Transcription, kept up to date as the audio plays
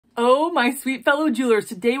Hello, my sweet fellow jewelers.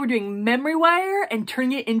 Today we're doing memory wire and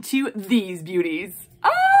turning it into these beauties.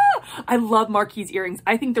 I love Marquise earrings.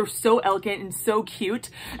 I think they're so elegant and so cute.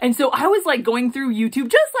 And so I was like going through YouTube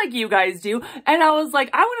just like you guys do. And I was like,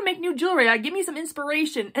 I want to make new jewelry. Give me some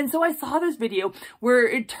inspiration. And so I saw this video where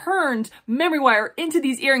it turned memory wire into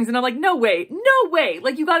these earrings. And I'm like, no way, no way.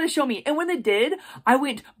 Like, you got to show me. And when it did, I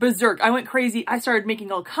went berserk. I went crazy. I started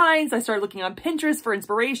making all kinds. I started looking on Pinterest for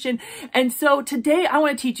inspiration. And so today I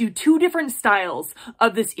want to teach you 2 different styles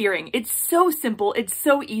of this earring. It's so simple. It's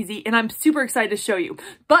so easy. And I'm super excited to show you.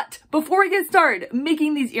 But before we get started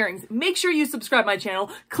making these earrings, make sure you subscribe my channel,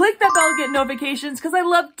 click that bell to get notifications, because I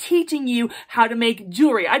love teaching you how to make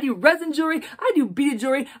jewelry. I do resin jewelry, I do beaded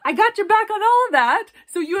jewelry. I got your back on all of that.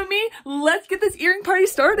 So you and me, let's get this earring party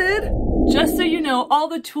started. Just so you know, all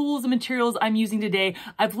the tools and materials I'm using today,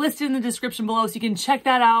 I've listed in the description below, so you can check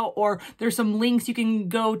that out, or there's some links you can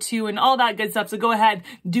go to and all that good stuff. So go ahead,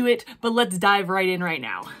 do it, but let's dive right in right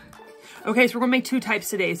now. Okay, so we're gonna make 2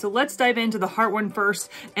 types today. So let's dive into the heart one first,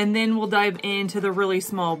 and then we'll dive into the really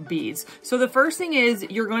small beads. So the first thing is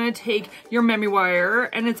you're gonna take your memory wire,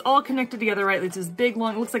 and it's all connected together, right? It's this big,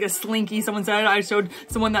 long, it looks like a slinky. Someone said, I showed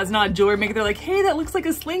someone that's not a jewelry maker, they're like, hey, that looks like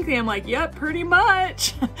a slinky. I'm like, yep, pretty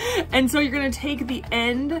much. And so you're gonna take the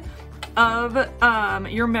end of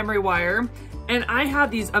your memory wire, and I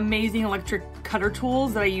have these amazing electric cutter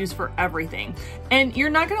tools that I use for everything. And you're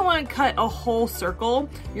not gonna wanna cut a whole circle.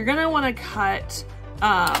 You're gonna wanna cut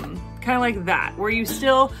kind of like that, where you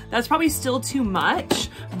still, that's probably still too much,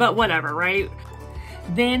 but whatever, right?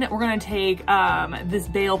 Then we're gonna take this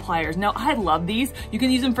bail pliers. Now, I love these. You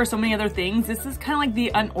can use them for so many other things. This is kind of like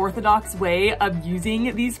the unorthodox way of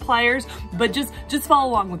using these pliers, but just follow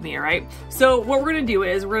along with me, all right? So what we're gonna do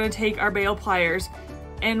is we're gonna take our bail pliers,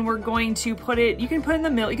 and we're going to put it, you can put it in the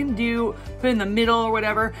middle, you can put it in the middle or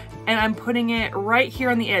whatever, and I'm putting it right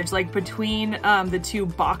here on the edge, like between the 2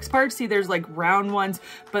 box parts. See, there's like round ones,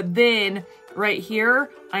 but then right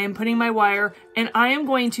here, I am putting my wire, and I am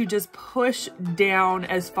going to just push down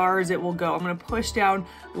as far as it will go. I'm gonna push down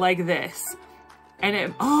like this, and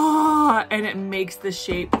it makes the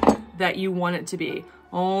shape that you want it to be.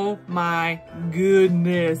 Oh my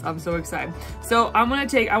goodness, I'm so excited. So I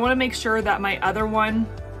wanna make sure that my other one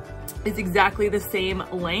is exactly the same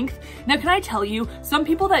length. Now, can I tell you, some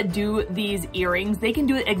people that do these earrings, they can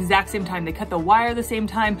do it exact same time. They cut the wire at the same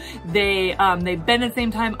time, they bend at the same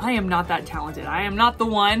time. I am not that talented. I am not the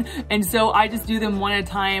one. And so I just do them one at a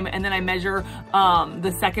time, and then I measure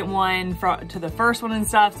the second one to the first one and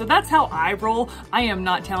stuff. So that's how I roll. I am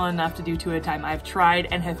not talented enough to do 2 at a time. I've tried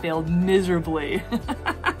and have failed miserably.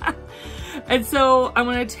 And so I'm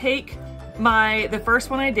gonna take the first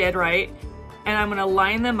one I did, right? And I'm gonna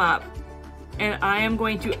line them up, and I am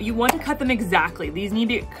going to, you want to cut them exactly. These need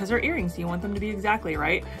to, because they're earrings, so you want them to be exactly,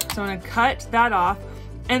 right? So I'm gonna cut that off.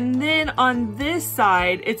 And then on this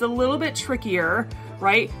side, it's a little bit trickier,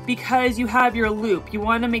 right? Because you have your loop. You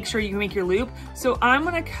wanna make sure you can make your loop. So I'm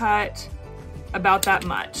gonna cut about that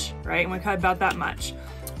much, right? I'm gonna cut about that much.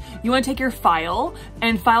 You wanna take your file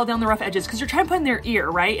and file down the rough edges, because you're trying to put in their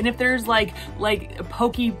ear, right? And if there's like a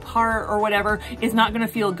pokey part or whatever, it's not gonna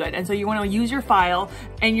feel good. And so you wanna use your file,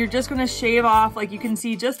 and you're just gonna shave off, like you can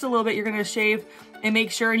see just a little bit, you're gonna shave and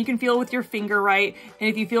make sure, and you can feel with your finger, right? And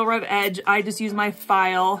if you feel rough edge, I just use my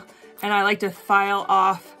file, and I like to file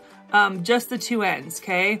off just the 2 ends,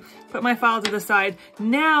 okay? Put my file to the side.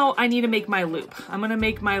 Now I need to make my loop. I'm gonna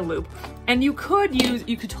make my loop. And you could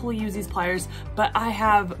totally use these pliers, but I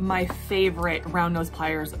have my favorite round nose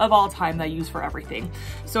pliers of all time that I use for everything.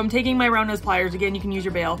 So I'm taking my round nose pliers. Again, you can use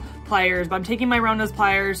your bail pliers, but I'm taking my round nose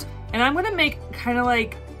pliers, and I'm gonna make kind of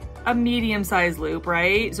like a medium-sized loop,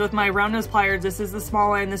 right? So with my round nose pliers, this is the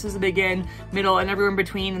small end, this is the big end, middle, and everywhere in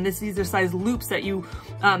between, and these are size loops that you,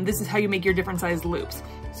 this is how you make your different size loops.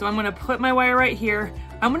 So I'm gonna put my wire right here.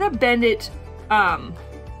 I'm gonna bend it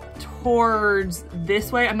towards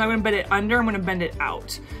this way. I'm not gonna bend it under, I'm gonna bend it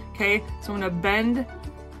out, okay? So I'm gonna bend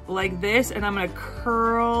like this, and I'm gonna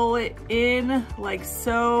curl it in like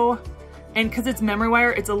so. And because it's memory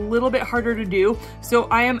wire, it's a little bit harder to do. So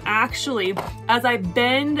I am actually, as I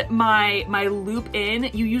bend my loop in,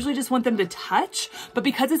 you usually just want them to touch, but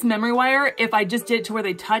because it's memory wire, if I just did it to where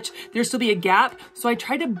they touch, there'll still be a gap. So I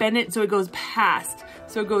try to bend it so it goes past.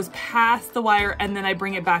 So it goes past the wire, and then I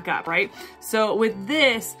bring it back up, right? So with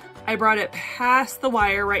this, I brought it past the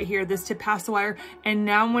wire right here, this tip past the wire, and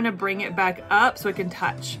now I'm gonna bring it back up so it can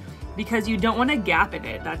touch. Because you don't want a gap in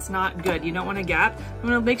it. That's not good. You don't want a gap. I'm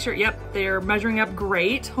gonna make sure, yep, they're measuring up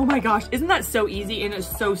great. Oh my gosh, isn't that so easy? And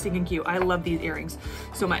it's so stinking cute. I love these earrings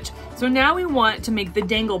so much. So now we want to make the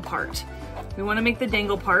dangle part. We wanna make the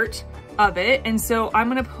dangle part. of it. And so I'm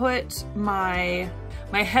gonna put my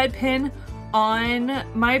head pin on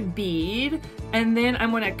my bead, and then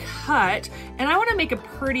I'm gonna cut, and I wanna make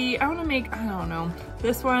I don't know,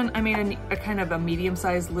 this one, I made a kind of a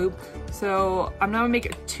medium-sized loop, so I'm not gonna make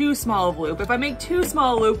it too small of a loop. If I make too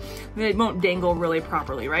small a loop, then it won't dangle really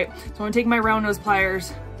properly, right? So I'm gonna take my round nose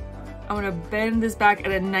pliers, I'm gonna bend this back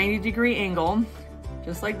at a 90-degree angle,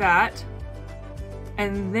 just like that.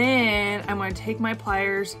 And then I'm gonna take my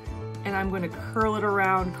pliers and I'm gonna curl it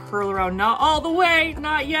around, not all the way,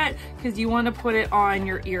 not yet, because you wanna put it on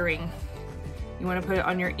your earring. You wanna put it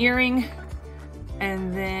on your earring,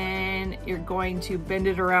 and then you're going to bend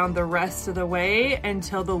it around the rest of the way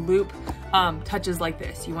until the loop touches like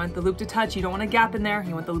this. You want the loop to touch, you don't want a gap in there,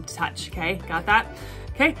 you want the loop to touch, okay? Got that?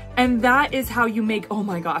 Okay, and that is how you make, oh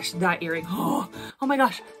my gosh, that earring. Oh my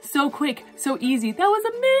gosh, so quick, so easy. That was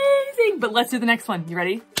amazing. But let's do the next one. You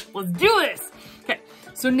ready? Let's do this. Okay,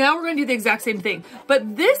 so now we're gonna do the exact same thing.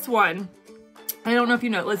 But this one, I don't know if you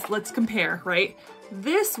know, let's compare, right?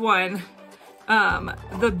 This one,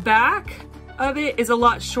 the back of it is a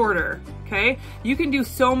lot shorter, okay? You can do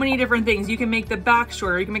so many different things. You can make the back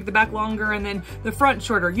shorter, you can make the back longer, and then the front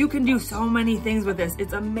shorter. You can do so many things with this.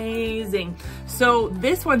 It's amazing. So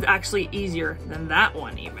this one's actually easier than that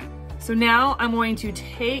one even. So now I'm going to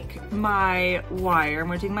take my wire, I'm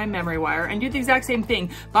gonna take my memory wire and do the exact same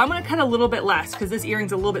thing, but I'm gonna cut a little bit less because this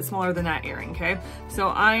earring's a little bit smaller than that earring, okay? So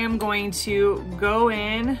I am going to go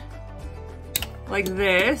in like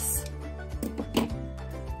this,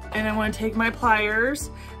 and I want to take my pliers,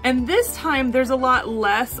 and this time there's a lot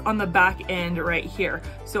less on the back end right here.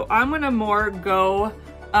 So I'm gonna more go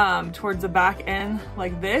towards the back end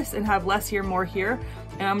like this and have less here, more here.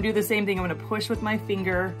 And I'm gonna do the same thing. I'm gonna push with my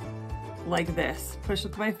finger like this. Push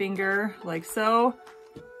with my finger like so.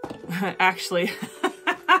 Actually,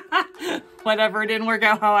 whatever, it didn't work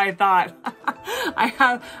out how I thought.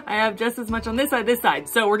 I have just as much on this side.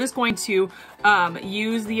 So we're just going to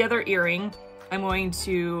use the other earring. I'm going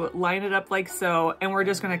to line it up like so, and we're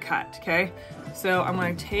just gonna cut, okay? So I'm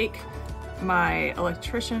gonna take my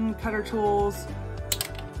electrician cutter tools,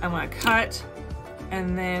 I'm gonna cut,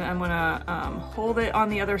 and then I'm gonna hold it on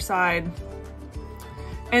the other side.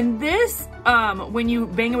 And this, when you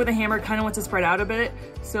bang it with a hammer, it kind of wants to spread out a bit.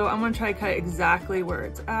 So I'm gonna try to cut it exactly where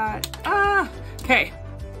it's at. Okay.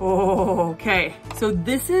 Oh, okay, so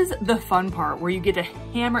this is the fun part where you get to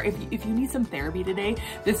hammer. If you need some therapy today,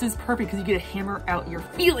 this is perfect because you get to hammer out your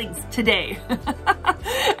feelings today.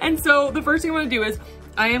 And so the first thing I'm gonna do is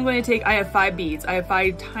I have 5 beads. I have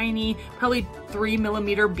 5 tiny, probably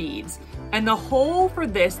 3mm beads. And the hole for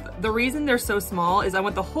this, the reason they're so small is I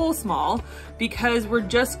want the hole small because we're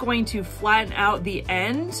just going to flatten out the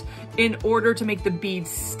end in order to make the beads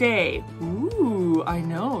stay. Ooh, I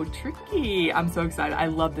know, tricky. I'm so excited, I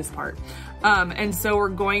love this part. And so we're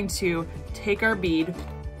going to take our bead,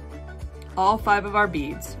 all 5 of our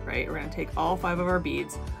beads, right? We're gonna take all 5 of our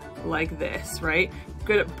beads like this, right?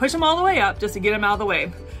 Good, push them all the way up just to get them out of the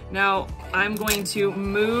way. Now, I'm going to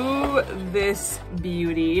move this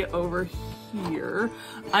beauty over here.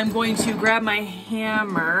 I'm going to grab my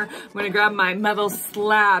hammer. I'm gonna grab my metal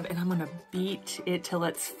slab and I'm gonna beat it till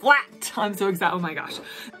it's flat. I'm so excited, oh my gosh.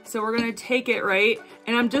 So we're gonna take it, right?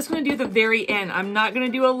 And I'm just gonna do the very end. I'm not gonna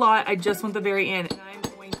do a lot, I just want the very end. And I'm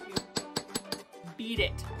going to beat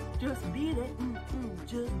it. Just beat it,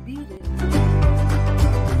 just beat it.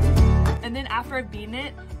 And then after I've beaten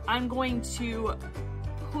it, I'm going to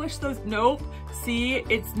push those, nope, see,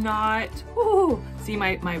 it's not, ooh, see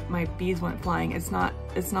my beads went flying. It's not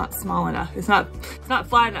small enough. It's not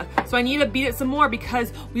flat enough. So I need to beat it some more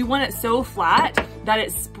because we want it so flat that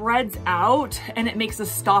it spreads out and it makes a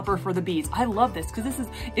stopper for the beads. I love this because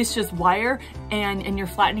it's just wire and you're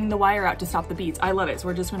flattening the wire out to stop the beads. I love it. So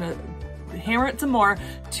we're just gonna hammer it some more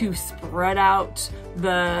to spread out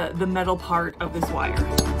the metal part of this wire.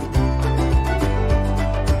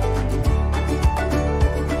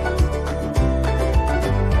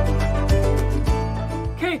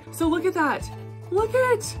 So look at that, look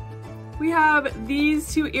at it. We have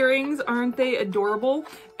these 2 earrings, aren't they adorable?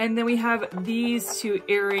 And then we have these 2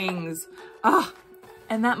 earrings.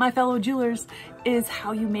 And that, my fellow jewelers, is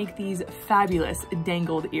how you make these fabulous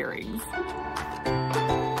dangled earrings.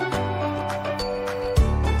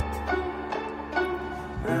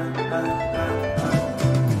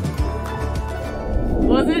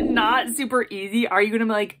 Was it not super easy? Are you gonna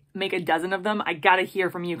be like, make a dozen of them. I gotta hear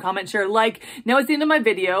from you. Comment, share, like. Now it's the end of my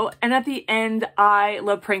video. And at the end, I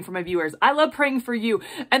love praying for my viewers. I love praying for you.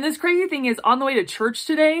 And this crazy thing is, on the way to church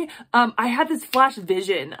today, I had this flash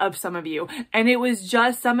vision of some of you. And it was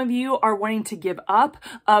just, some of you are wanting to give up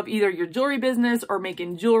of either your jewelry business or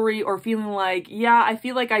making jewelry, or feeling like, yeah, I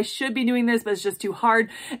feel like I should be doing this, but it's just too hard.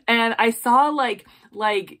 And I saw like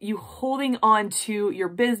you holding on to your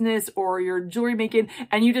business or your jewelry making,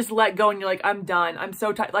 and you just let go, and you're like, I'm done. I'm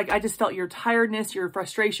so tired. Like, I just felt your tiredness, your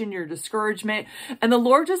frustration, your discouragement. And the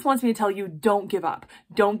Lord just wants me to tell you, don't give up.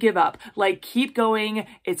 Don't give up. Like, keep going.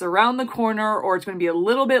 It's around the corner, or it's going to be a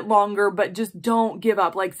little bit longer, but just don't give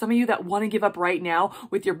up. Like, some of you that want to give up right now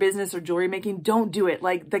with your business or jewelry making, don't do it.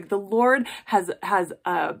 Like the Lord has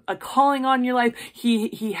a calling on your life.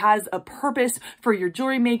 He has a purpose for your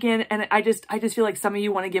jewelry making. And I just feel like some of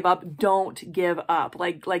you want to give up. Don't give up.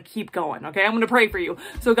 Like keep going. Okay. I'm going to pray for you.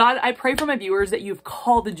 So God, I pray for my viewers that you've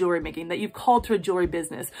called to jewelry making, that you've called to a jewelry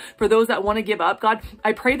business. For those that want to give up, God,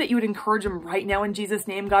 I pray that you would encourage them right now in Jesus'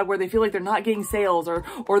 name, God, where they feel like they're not getting sales,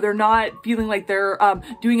 or they're not feeling like they're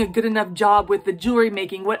doing a good enough job with the jewelry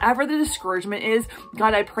making, whatever the discouragement is.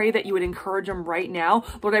 God, I pray that you would encourage them right now.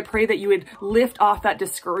 Lord, I pray that you would lift off that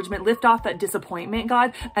discouragement, lift off that disappointment,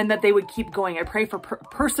 God, and that they would keep going. I pray for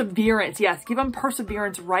perseverance. Yes, give them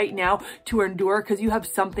perseverance right now to endure, because you have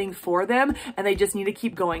something for them and they just need to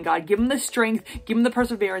keep going. God, give them the strength, give them the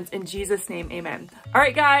perseverance, in Jesus' name, amen. All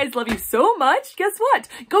right, guys, love you so much. Guess what?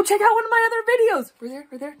 Go check out one of my other videos.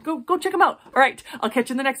 Right there. Go check them out. All right, I'll catch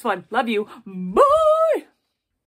you in the next one. Love you. Bye.